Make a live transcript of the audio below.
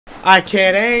I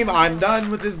can't aim. I'm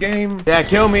done with this game. Yeah,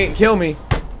 kill me. Kill me.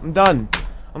 I'm done.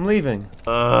 I'm leaving.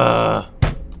 Yo,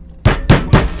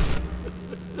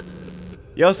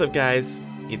 what's up, guys?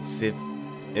 It's Sith,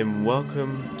 and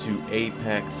welcome to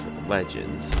Apex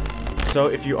Legends. So,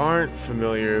 if you aren't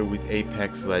familiar with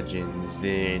Apex Legends,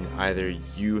 then either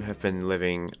you have been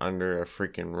living under a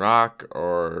freaking rock,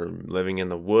 or living in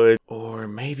the woods, or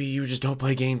maybe you just don't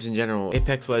play games in general.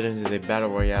 Apex Legends is a battle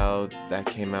royale that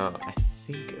came out, I think,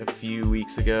 a few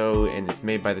weeks ago, and it's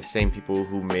made by the same people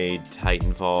who made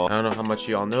Titanfall. I don't know how much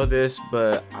y'all know this,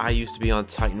 but I used to be on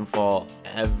Titanfall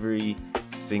every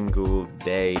single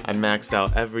day. I maxed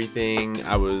out everything.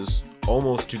 I was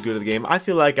almost too good at the game. I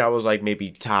feel like I was like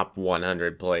maybe top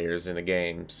 100 players in the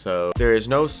game. So there is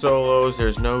no solos,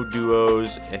 there's no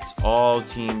duos, it's all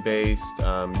team based.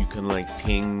 You can like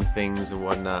ping things and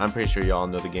whatnot. I'm pretty sure y'all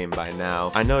know the game by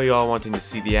now. I know y'all wanting to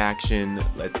see the action.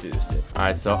 Let's do this thing.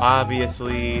 Alright, so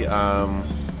obviously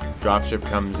dropship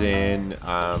comes in,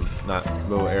 not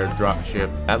little air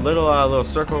dropship. That little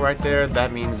circle right there,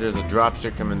 that means there's a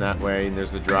dropship coming that way, and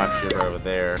there's the dropship over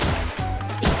there.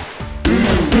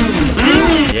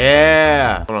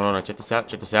 Yeah! Hold on, check this out,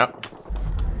 check this out.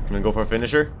 I'm gonna go for a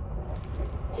finisher.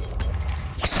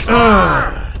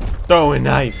 Throwing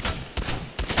knife.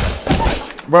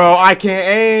 Bro, I can't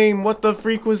aim! What the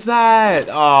freak was that?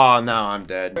 Oh, now I'm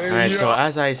dead. Alright, so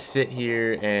as I sit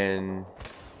here and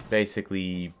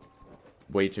basically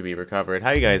wait to be recovered,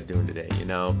 how you guys doing today, you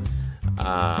know?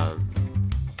 I'm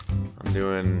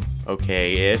doing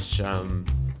okay-ish.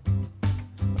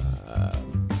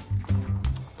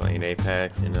 Playing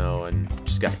Apex, you know, and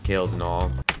just got killed and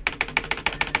all.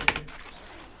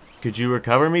 Could you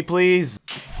recover me, please?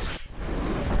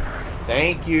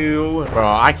 Thank you. Bro,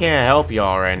 I can't help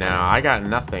y'all right now. I got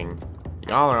nothing.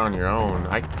 Y'all are on your own.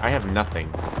 I have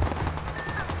nothing.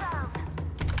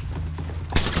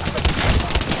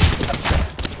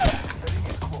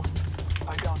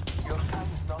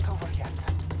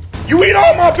 You eat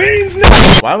all my beans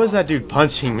now! Why was that dude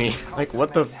punching me? Like,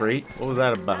 what the freak? What was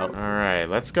that about? Alright,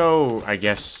 let's go, I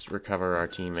guess, recover our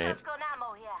teammate.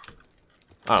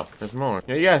 Oh, there's more.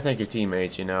 You gotta thank your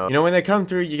teammates, you know. You know, when they come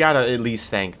through, you gotta at least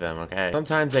thank them, okay?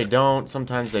 Sometimes they don't,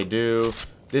 sometimes they do.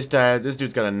 This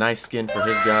dude's got a nice skin for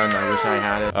his gun. I wish I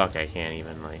had it. Okay, can't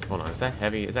even, like, hold on, is that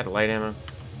heavy? Is that a light ammo?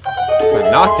 It's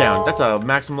a knockdown. That's a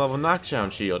maximum level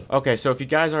knockdown shield. Okay, so if you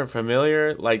guys aren't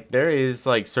familiar, like, there is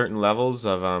like certain levels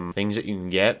of things that you can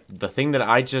get. The thing that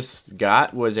I just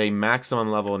got was a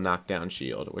maximum level knockdown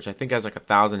shield, which I think has like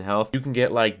 1,000 health. You can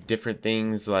get like different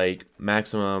things like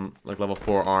maximum like level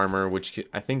 4 armor, which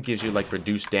I think gives you like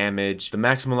reduced damage. The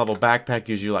maximum level backpack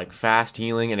gives you like fast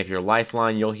healing, and if you're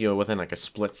lifeline, you'll heal within like a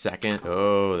split second.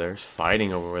 Oh, there's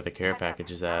fighting over where the care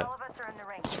package is at.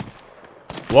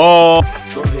 Whoa!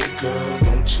 Go ahead, girl,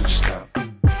 don't you stop.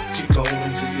 Keep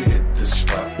going till you hit the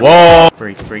spot. Whoa!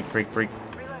 Freak, freak, freak, freak.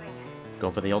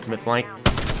 Going for the ultimate flank.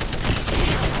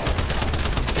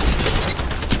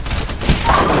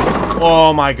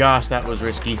 Oh my gosh, that was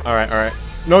risky. Alright, alright.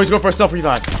 No, he's going for a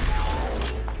self-revive.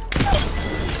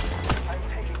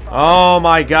 Oh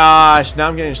my gosh, now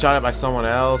I'm getting shot at by someone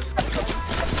else.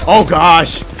 Oh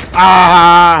gosh!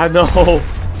 Ah, no!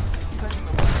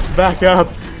 Back up!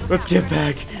 Let's get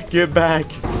back. Get back.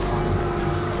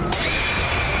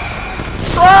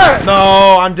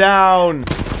 No, I'm down.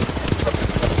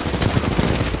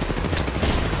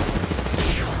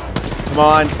 Come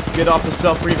on, get off the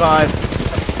self-revive.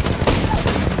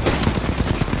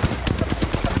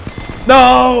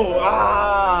 No!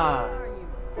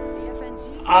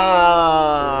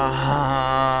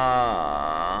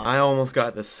 I almost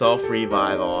got the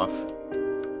self-revive off.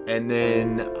 And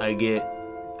then I get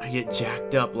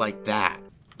jacked up like that.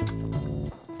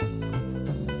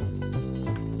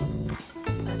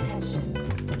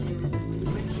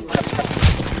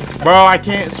 Bro, I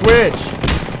can't switch.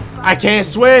 I can't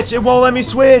switch. It won't let me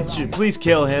switch. Please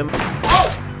kill him.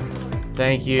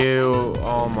 Thank you.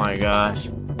 Oh my gosh.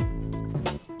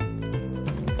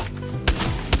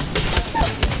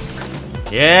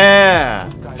 Yeah.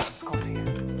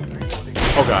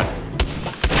 Oh god.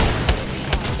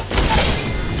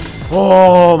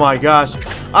 Oh my gosh.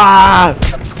 Ah!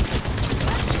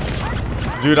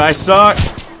 Dude, I suck.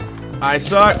 I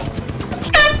suck.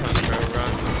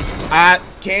 I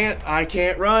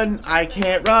can't run. I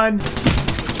can't run.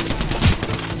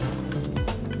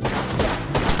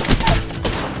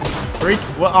 Freak.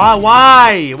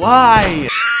 Why? Why?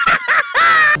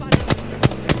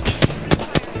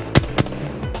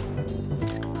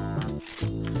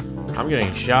 I'm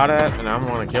getting shot at and I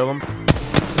want to kill him.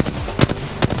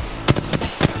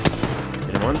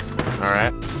 Hit him once.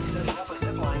 Alright.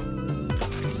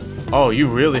 Oh, you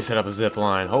really set up a zip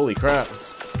line. Holy crap.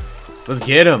 Let's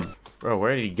get him. Bro,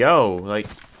 where did he go? Like,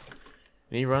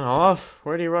 did he run off?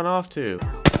 Where did he run off to?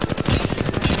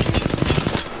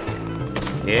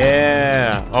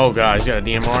 Yeah. Oh god, he's got a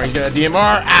DMR. He's got a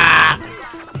DMR. Ah!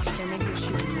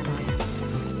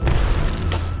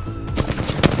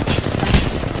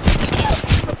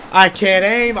 I can't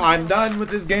aim. I'm done with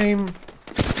this game.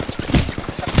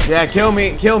 Yeah, kill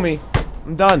me. Kill me.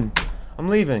 I'm done. I'm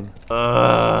leaving.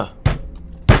 Bro,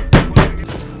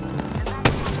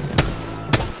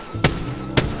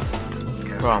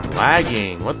 I'm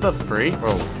lagging. What the freak?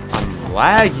 Bro, I'm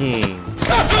lagging.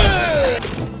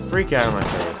 Freak out of my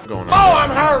face. What's going on? Oh, I'm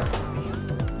hurt!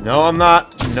 No, I'm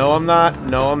not. No, I'm not.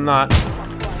 No, I'm not.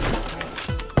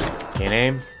 Can't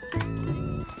aim.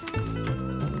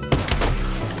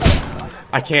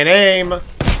 I can't aim.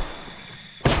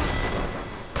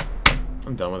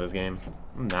 I'm done with this game.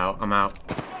 I'm out. I'm out.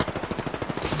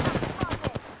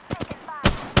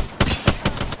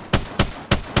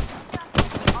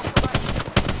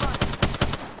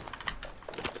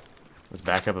 Let's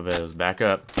back up a bit. Let's back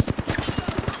up.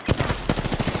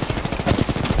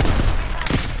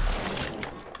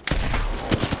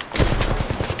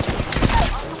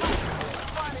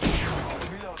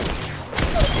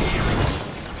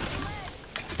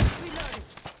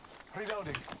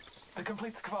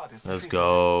 Let's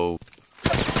go.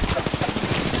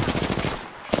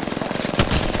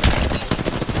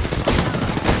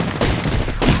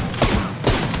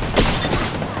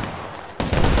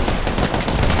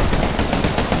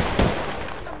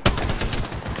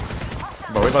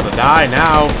 Bro, we're about to die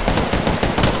now.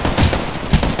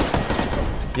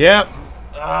 Yep.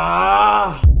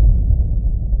 Ah.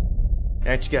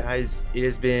 Alright, guys, it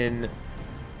has been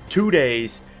 2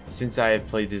 days since I have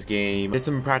played this game. Did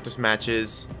some practice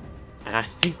matches, and I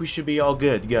think we should be all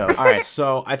good to go. Alright,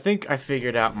 so I think I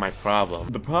figured out my problem.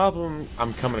 The problem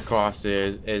I'm coming across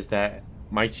is that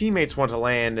my teammates want to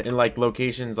land in like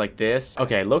locations like this.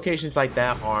 Okay, locations like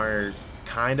that are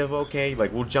kind of okay.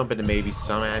 Like, we'll jump into maybe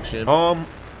some action. I'm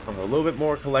a little bit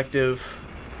more collective.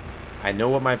 I know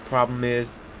what my problem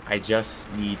is. I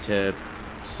just need to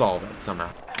solve it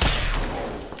somehow.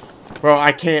 Bro,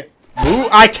 I can't. Ooh,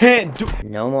 I can't do.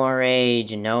 No more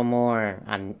rage, no more.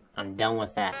 I'm done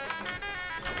with that.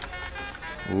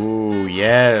 Ooh,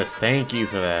 yes, thank you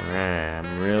for that. Man,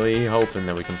 I'm really hoping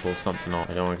that we can pull something off.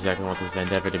 I don't exactly want this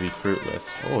endeavor to be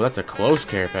fruitless. Oh, that's a close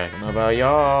care pack. I don't know about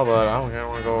y'all, but I don't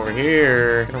want to go over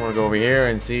here. I don't want to go over here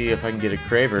and see if I can get a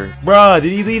Craver. Bruh,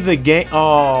 did he leave the game?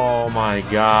 Oh my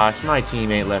gosh, my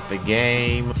teammate left the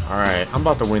game. Alright, I'm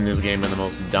about to win this game in the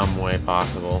most dumb way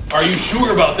possible. Are you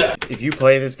sure about that? If you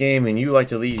play this game and you like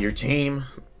to lead your team,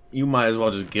 you might as well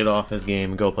just get off this game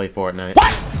and go play Fortnite. What?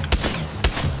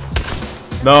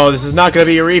 No, this is not gonna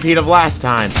be a repeat of last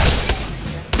time.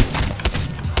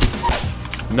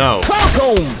 No.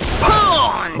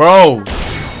 Bro!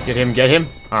 Get him, get him.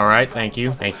 Alright, thank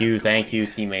you. Thank you,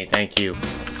 teammate, thank you.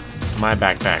 My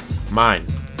backpack. Mine.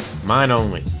 Mine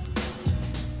only.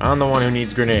 I'm the one who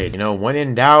needs grenade. You know, when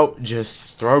in doubt,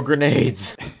 just throw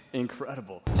grenades.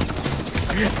 Incredible.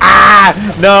 Ah!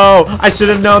 No! I should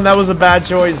have known that was a bad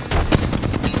choice.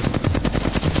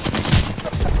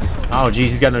 Oh, jeez,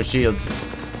 he's got no shields.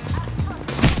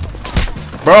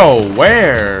 Bro,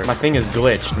 where? My thing is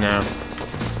glitched now.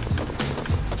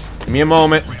 Give me a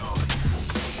moment.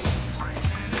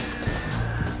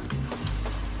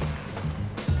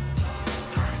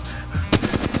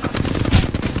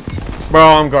 Bro,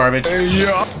 I'm garbage.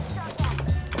 Yeah.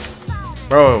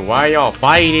 Bro, why y'all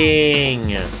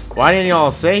fighting? Why didn't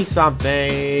y'all say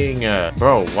something?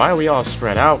 Bro, why are we all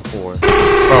spread out for? Bro,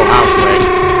 house leg.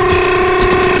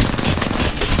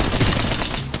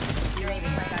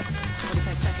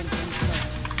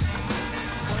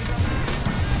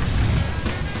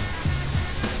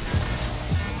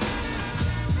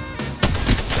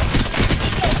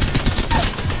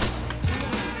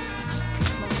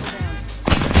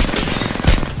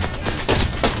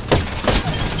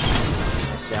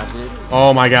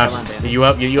 Oh my gosh. Get you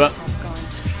up, get you up.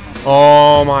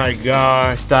 Oh my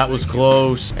gosh, that was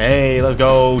close. Hey, let's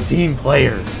go. Team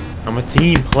player. I'm a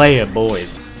team player,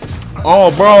 boys.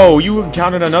 Oh, bro, you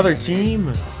encountered another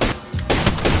team?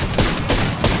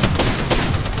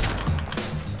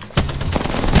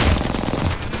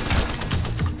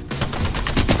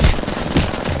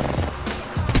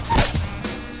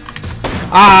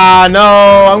 Ah,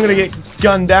 no, I'm gonna get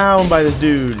gunned down by this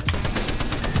dude.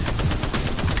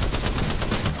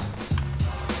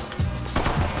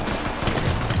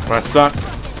 I suck.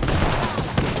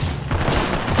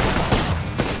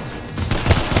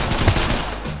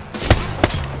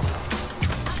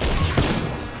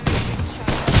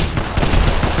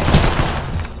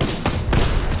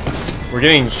 We're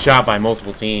getting shot by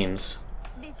multiple teams.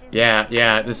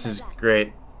 Yeah, this is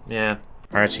great. Yeah.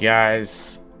 Alright, you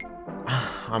guys.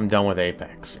 I'm done with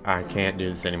Apex. I can't do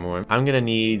this anymore. I'm gonna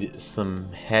need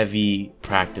some heavy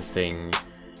practicing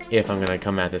if I'm gonna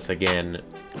come at this again.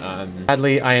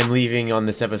 Sadly, I am leaving on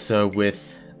this episode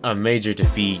with a major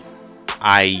defeat.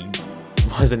 I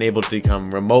wasn't able to come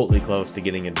remotely close to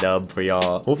getting a dub for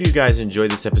y'all. Hope you guys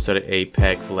enjoyed this episode of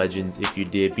Apex Legends. If you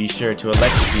did, be sure to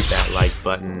electrocute that like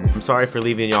button. I'm sorry for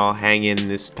leaving y'all hanging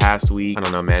this past week. I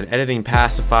don't know, man. Editing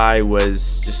Pacify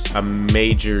was just a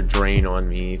major drain on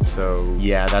me. So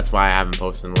yeah, that's why I haven't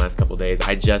posted in the last couple days.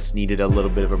 I just needed a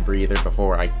little bit of a breather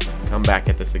before I come back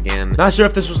at this again. Not sure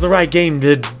if this was the right game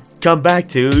to come back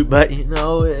to, but you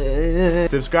know,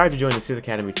 subscribe to join the Sith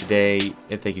Academy today,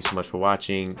 and thank you so much for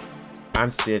watching. I'm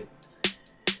Sid,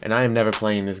 and I am never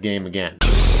playing this game again.